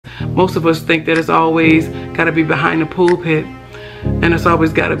most of us think that it's always got to be behind the pulpit, and it's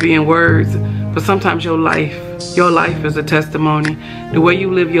always got to be in words. But sometimes your life is a testimony. The way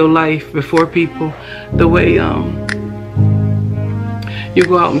you live your life before people, the way you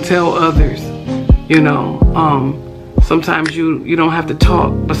go out and tell others, you know. Sometimes you don't have to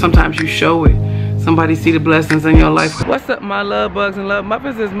talk, but sometimes you show it. Somebody see the blessings in your life. What's up, my love bugs and love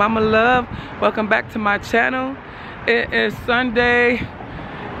muffins? It's Mama Love. Welcome back to my channel. It is Sunday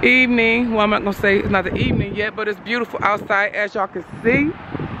evening. Well, I'm not gonna say it's not the evening yet, but it's beautiful outside, as y'all can see.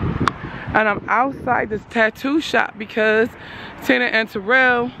 And I'm outside this tattoo shop because Tina and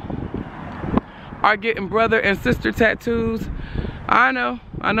Terrell are getting brother and sister tattoos. I know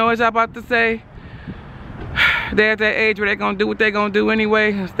what y'all about to say. They're at that age where they're gonna do what they're gonna do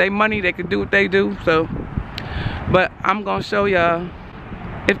anyway. It's their money, they can do what they do. So, but I'm gonna show y'all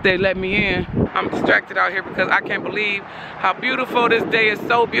if they let me in. I'm distracted out here because I can't believe how beautiful this day is.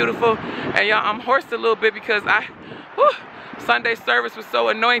 So beautiful. And y'all, I'm hoarse a little bit because Sunday service was so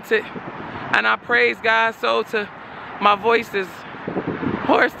anointed, and I praise God so my voice is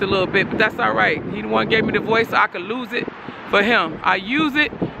hoarse a little bit, but that's all right. He the one gave me the voice so I could lose it for him. I use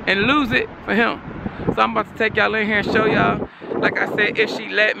it and lose it for him. So I'm about to take y'all in here and show y'all, like I said, if she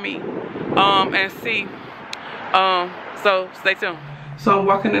let me, and see. So stay tuned. So I'm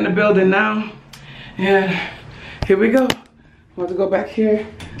walking in the building now, and here we go. I want to go back here.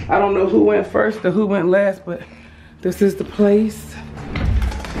 I don't know who went first or who went last, but this is the place.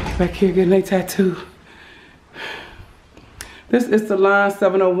 Back here getting a tattoo. This is Salon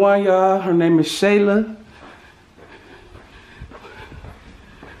 701, y'all. Her name is Shayla.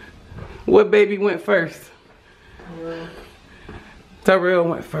 What baby went first? Terrell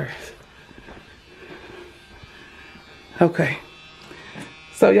went first. Okay.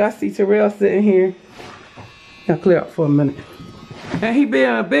 So y'all see Terrell sitting here. Y'all clear up for a minute. And he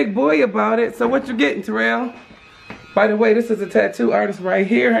being a big boy about it. So what you getting, Terrell? By the way, this is a tattoo artist right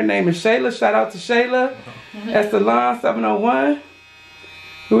here. Her name is Shayla. Shout out to Shayla at Salon 701,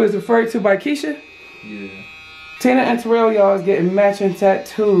 who is referred to by Keisha. Yeah. Tina and Terrell, y'all, is getting matching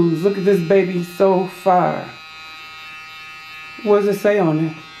tattoos. Look at this baby, so fire. What does it say on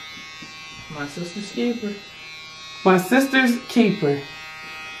it? My sister's keeper. My sister's keeper.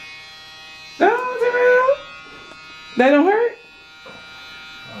 No, Terrell? They don't hurt?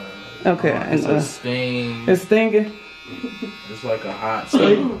 Okay. It's a sting. It's stinging? It's like a hot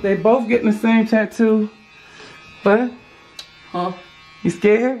So they both getting the same tattoo. But? Huh? You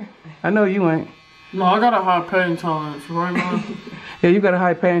scared? I know you ain't. No, I got a high pain tolerance right now. Yeah, you got a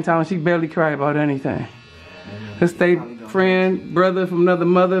high pain tolerance. She barely cry about anything. Let's stay friend, brother from another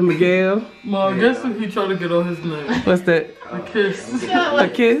mother, Miguel. Well, I guess if he tried to get on his neck. What's that? A kiss. A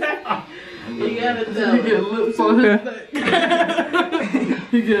kiss? You gotta tell him. He getting lips on his neck.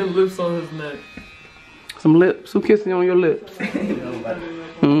 He getting lips on his neck. Some lips. Who kissing on your lips?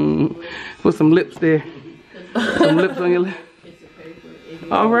 Put some lips there. Some lips on your lips.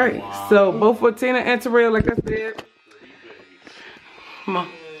 All right, so both for Tina and Terrell, like I said, come on,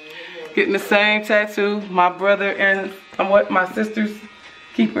 getting the same tattoo. My brother and my sister's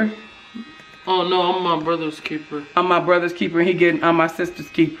keeper. Oh no, I'm my brother's keeper. I'm my brother's keeper, and I'm my sister's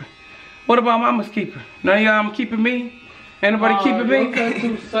keeper. What about Mama's keeper? None of y'all keeping me? Ain't nobody keeping me?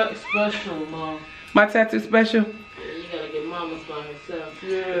 Your tattoo special, Mom. My tattoo special? Yeah, you gotta get Mama's by herself.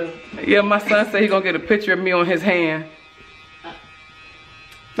 Yeah. Yeah, my son said he gonna get a picture of me on his hand.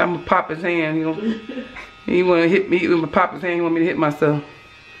 I'm gonna pop his hand, you know. He wanna hit me with my pop his hand, he want me to hit myself.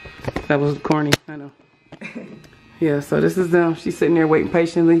 That was corny, I know. Yeah, so this is them. She's sitting there waiting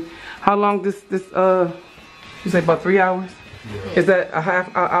patiently. How long this you say about 3 hours? Yeah. Is that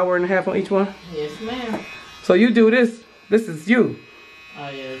an hour and a half on each one? Yes, ma'am. So you do this is you. Oh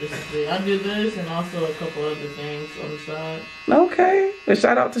yeah, this is it. I do this and also a couple other things on the side. Okay. And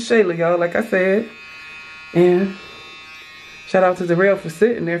shout out to Shayla, y'all, like I said. And shout out to Terrell for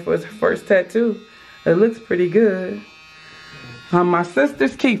sitting there for his first tattoo. It looks pretty good. I'm my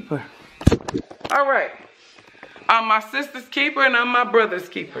sister's keeper. All right. I'm my sister's keeper and I'm my brother's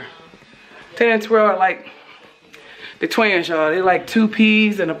keeper. Tina and Terrell are like the twins, y'all. They're like two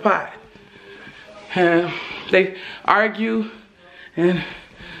peas in a pot. And they argue,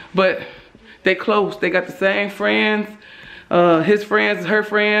 but they close. They got the same friends. His friends is her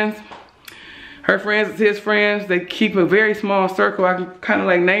friends. Her friends is his friends. They keep a very small circle. I can kind of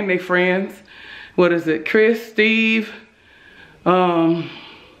like name their friends. What is it? Chris, Steve. Y'all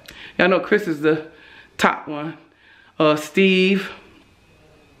know Chris is the top one. Steve,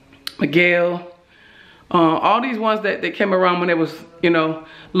 Miguel. All these ones that came around when they was, you know,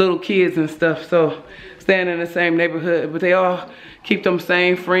 little kids and stuff. So staying in the same neighborhood, but they all keep them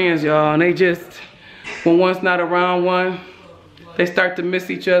same friends, y'all. And they just, when one's not around one, they start to miss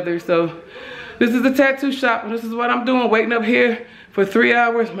each other. So this is the tattoo shop, and this is what I'm doing, waiting up here for 3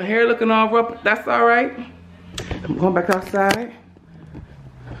 hours. My hair looking all rough. That's all right. I'm going back outside.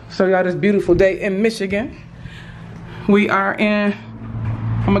 Show y'all this beautiful day in Michigan. We are in,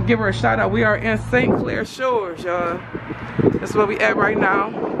 I'm gonna give her a shout out. We are in St. Clair Shores, y'all. That's where we at right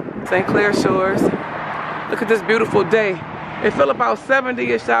now. St. Clair Shores. Look at this beautiful day. It feel about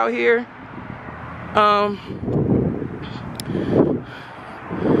 70-ish out here.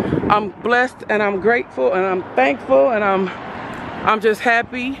 I'm blessed and I'm grateful and I'm thankful and I'm just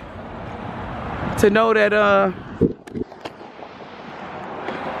happy to know that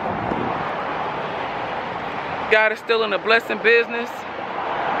God is still in the blessing business.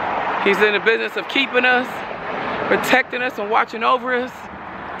 He's in the business of keeping us, protecting us, and watching over us.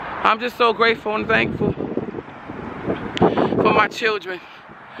 I'm just so grateful and thankful for my children.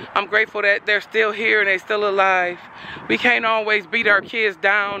 I'm grateful that they're still here and they're still alive. We can't always beat our kids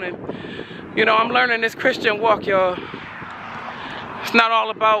down, and you know, I'm learning this Christian walk, y'all. It's not all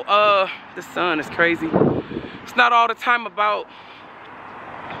about the sun is crazy. It's not all the time about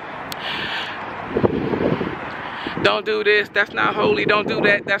don't do this, that's not holy, don't do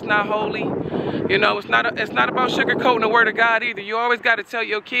that, that's not holy. You know, it's not about sugarcoating the word of God either. You always got to tell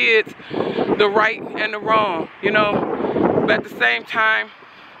your kids the right and the wrong, you know. But at the same time,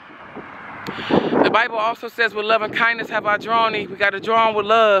 the Bible also says, with love and kindness have I drawn thee. We got to draw them with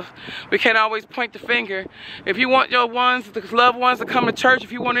love. We can't always point the finger. If you want your loved ones to come to church,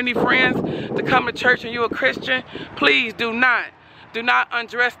 if you want any friends to come to church and you're a Christian, please do not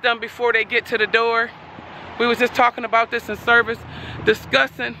undress them before they get to the door. We was just talking about this in service,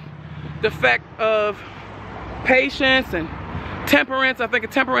 discussing the fact of patience and temperance. I think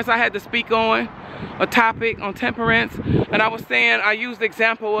of temperance I had to speak on, a topic on temperance. And I was saying, I used the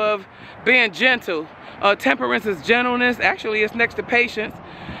example of being gentle. Temperance is gentleness. Actually, it's next to patience.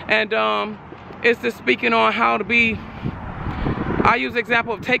 And it's just speaking on how to be, I use the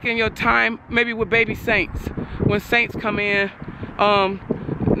example of taking your time, maybe with baby saints. When saints come in,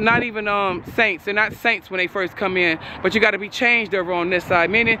 not even saints, they're not saints when they first come in, but you got to be changed over on this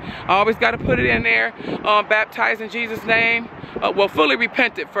side, meaning I always got to put it in there, baptized in Jesus' name, well, fully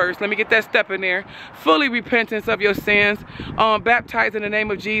repented first, let me get that step in there, fully repentance of your sins, baptized in the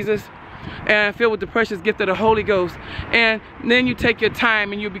name of Jesus, and filled with the precious gift of the Holy Ghost. And then you take your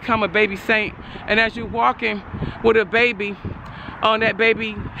time and you become a baby saint, and as you're walking with a baby, that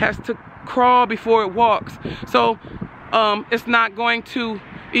baby has to crawl before it walks, so it's not going to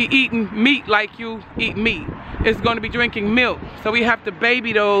be eating meat like you eat meat. It's going to be drinking milk. So we have to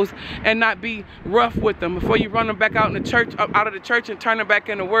baby those and not be rough with them before you run them back out in the church, out of the church, and turn them back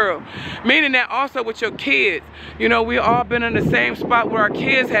in the world. Meaning that also with your kids, you know, we all been in the same spot where our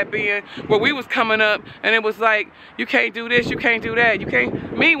kids had been, where we was coming up, and it was like, you can't do this, you can't do that, you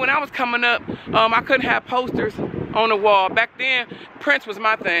can't. Me, when I was coming up, I couldn't have posters on the wall. Back then, Prince was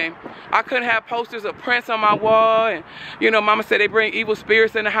my thing. I couldn't have posters of Prince on my wall, and you know, Mama said they bring evil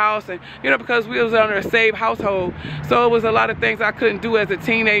spirits in the house, and you know, because we was under a saved household, so it was a lot of things I couldn't do as a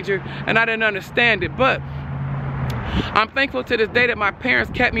teenager, and I didn't understand it. But I'm thankful to this day that my parents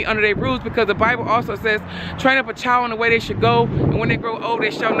kept me under their rules, because the Bible also says, train up a child in the way they should go, and when they grow old,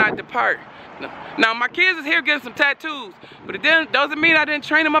 they shall not depart. Now, my kids is here getting some tattoos, but it doesn't mean I didn't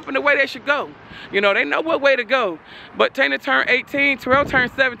train them up in the way they should go. You know, they know what way to go. But Tana turned 18, Terrell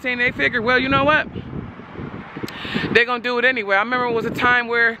turned 17, they figured, well, you know what? They're gonna do it anyway. I remember it was a time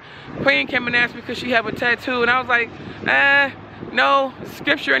where Queen came and asked me because she have a tattoo, and I was like, no,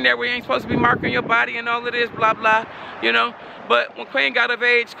 scripture in there where you ain't supposed to be marking your body and all of this, blah, blah, you know. But when Queen got of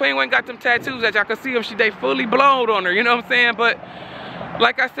age, Queen went and got them tattoos that y'all can see them, they fully blowed on her, you know what I'm saying? But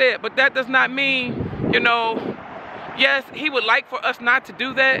like I said, but that does not mean, you know, yes, he would like for us not to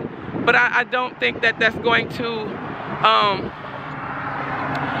do that, but I don't think that that's going to,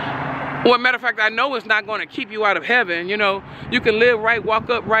 well, matter of fact, I know it's not going to keep you out of heaven. You know, you can live right, walk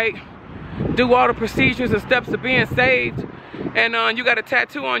up right, do all the procedures and steps of being saved, and you got a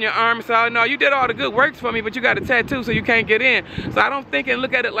tattoo on your arm, so no, you did all the good works for me, but you got a tattoo, so you can't get in. So I don't think and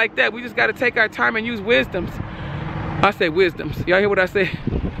look at it like that. We just got to take our time and use wisdoms. I say wisdoms. Y'all hear what I say?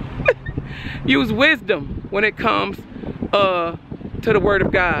 Use wisdom when it comes to the word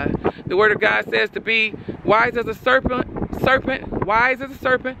of God. The word of God says to be wise as a serpent, wise as a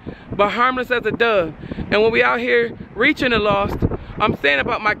serpent, but harmless as a dove. And when we out here reaching the lost, I'm saying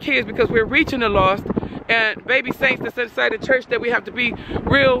about my kids because we're reaching the lost, and baby saints that's inside the church that we have to be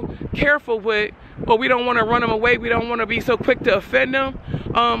real careful with but we don't want to run them away. We don't want to be so quick to offend them.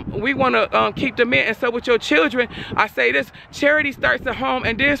 We want to keep them in. And so with your children, I say this: charity starts at home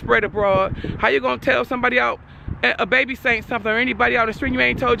and then spread abroad. How you gonna tell somebody out, a baby saying something, or anybody out the street, you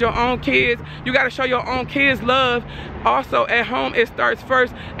ain't told your own kids? You got to show your own kids love. Also at home, it starts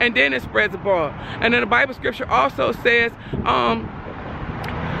first and then it spreads abroad. And then the Bible scripture also says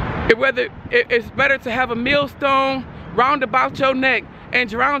it's better to have a millstone round about your neck and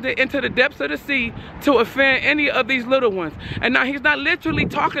drown it into the depths of the sea to offend any of these little ones. And now he's not literally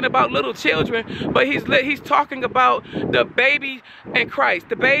talking about little children, but he's talking about the baby in Christ,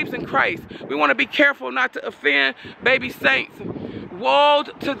 the babes in Christ. We want to be careful not to offend baby saints. Woe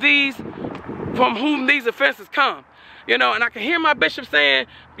to these from whom these offenses come. You know, and I can hear my bishop saying,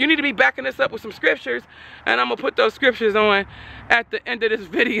 you need to be backing this up with some scriptures, and I'm gonna put those scriptures on at the end of this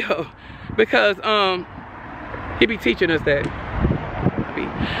video, because he be teaching us that.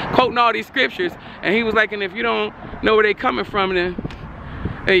 Quoting all these scriptures, and he was like, and if you don't know where they coming from, then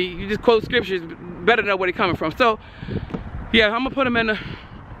hey, you just quote scriptures, better know where they coming from. So yeah, I'm gonna put them in the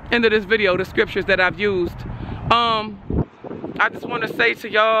end of this video, the scriptures that I've used. I just want to say to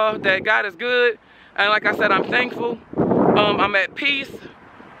y'all that God is good, and like I said, I'm thankful. I'm at peace.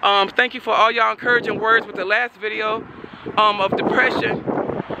 Thank you for all y'all encouraging words with the last video of depression.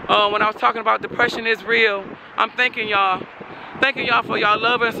 When I was talking about depression is real, I'm thanking y'all. Thanking y'all for y'all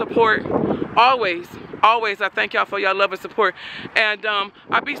love and support. Always I thank y'all for y'all love and support. And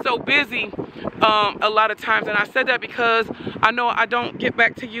I be so busy a lot of times, and I said that because I know I don't get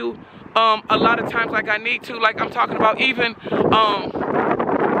back to you a lot of times like I need to. Like I'm talking about even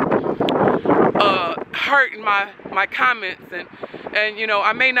hurt in my comments, and you know,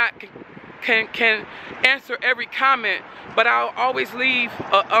 I may not can answer every comment, but I'll always leave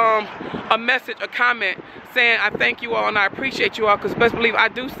a message, a comment saying I thank you all and I appreciate you all, because best believe I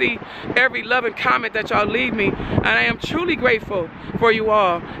do see every loving comment that y'all leave me, and I am truly grateful for you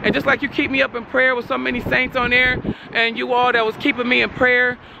all. And just like you keep me up in prayer with so many saints on there, and you all that was keeping me in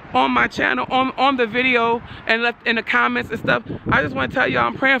prayer on my channel, on the video, and left in the comments and stuff, I just want to tell y'all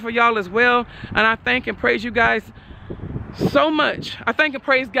I'm praying for y'all as well, and I thank and praise you guys so much. I thank and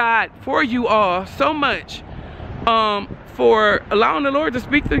praise God for you all so much, for allowing the Lord to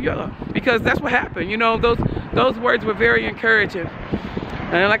speak through y'all, because that's what happened. You know, those words were very encouraging.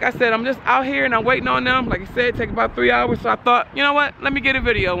 And like I said, I'm just out here and I'm waiting on them. Like I said, it takes about 3 hours, so I thought, you know what, let me get a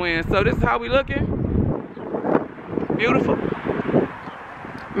video in. So this is how we looking. Beautiful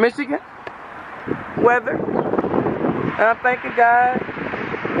Michigan weather, and I'm thanking God.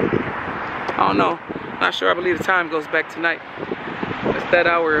 I don't know, not sure. I believe the time goes back tonight. It's that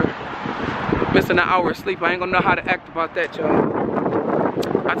hour, missing an hour of sleep. I ain't gonna know how to act about that,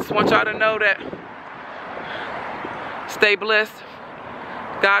 y'all. I just want y'all to know that stay blessed.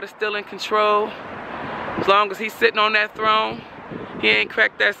 God is still in control. As long as he's sitting on that throne, he ain't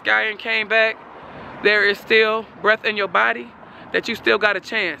cracked that sky and came back, there is still breath in your body, that you still got a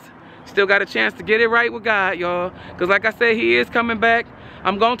chance. Still got a chance to get it right with God, y'all. Because like I said, he is coming back.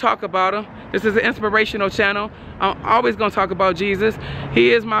 I'm going to talk about him. This is an inspirational channel. I'm always going to talk about Jesus.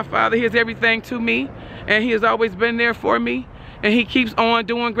 He is my Father. He is everything to me. And he has always been there for me. And he keeps on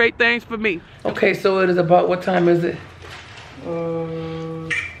doing great things for me. Okay, so it is about, what time is it?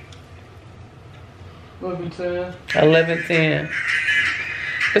 11:10. 11:10.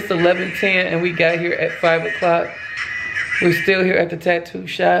 It's 11:10 and we got here at 5 o'clock. We're still here at the tattoo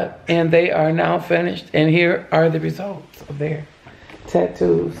shop, and they are now finished. And here are the results of their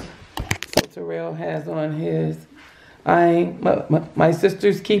tattoos. So Terrell has on his, my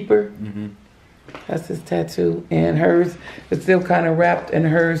sister's keeper. Mm-hmm. That's his tattoo, and hers is still kind of wrapped, and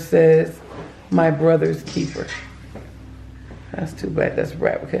hers says, my brother's keeper. That's too bad, that's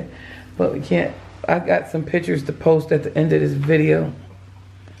wrapped, okay? But we can't, I got some pictures to post at the end of this video.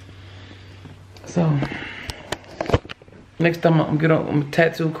 So, next time I'm gonna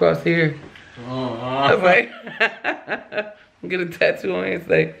tattoo across here. Right? Get a tattoo on here and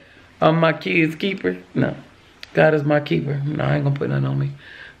say, I'm my kid's keeper. No, God is my keeper. No, I ain't gonna put nothing on me.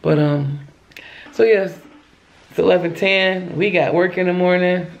 But so yes, it's 11:10. We got work in the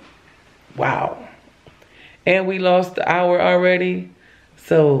morning. Wow. And we lost the hour already.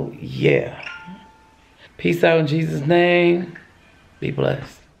 So yeah. Peace out in Jesus' name. Be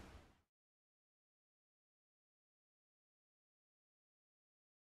blessed.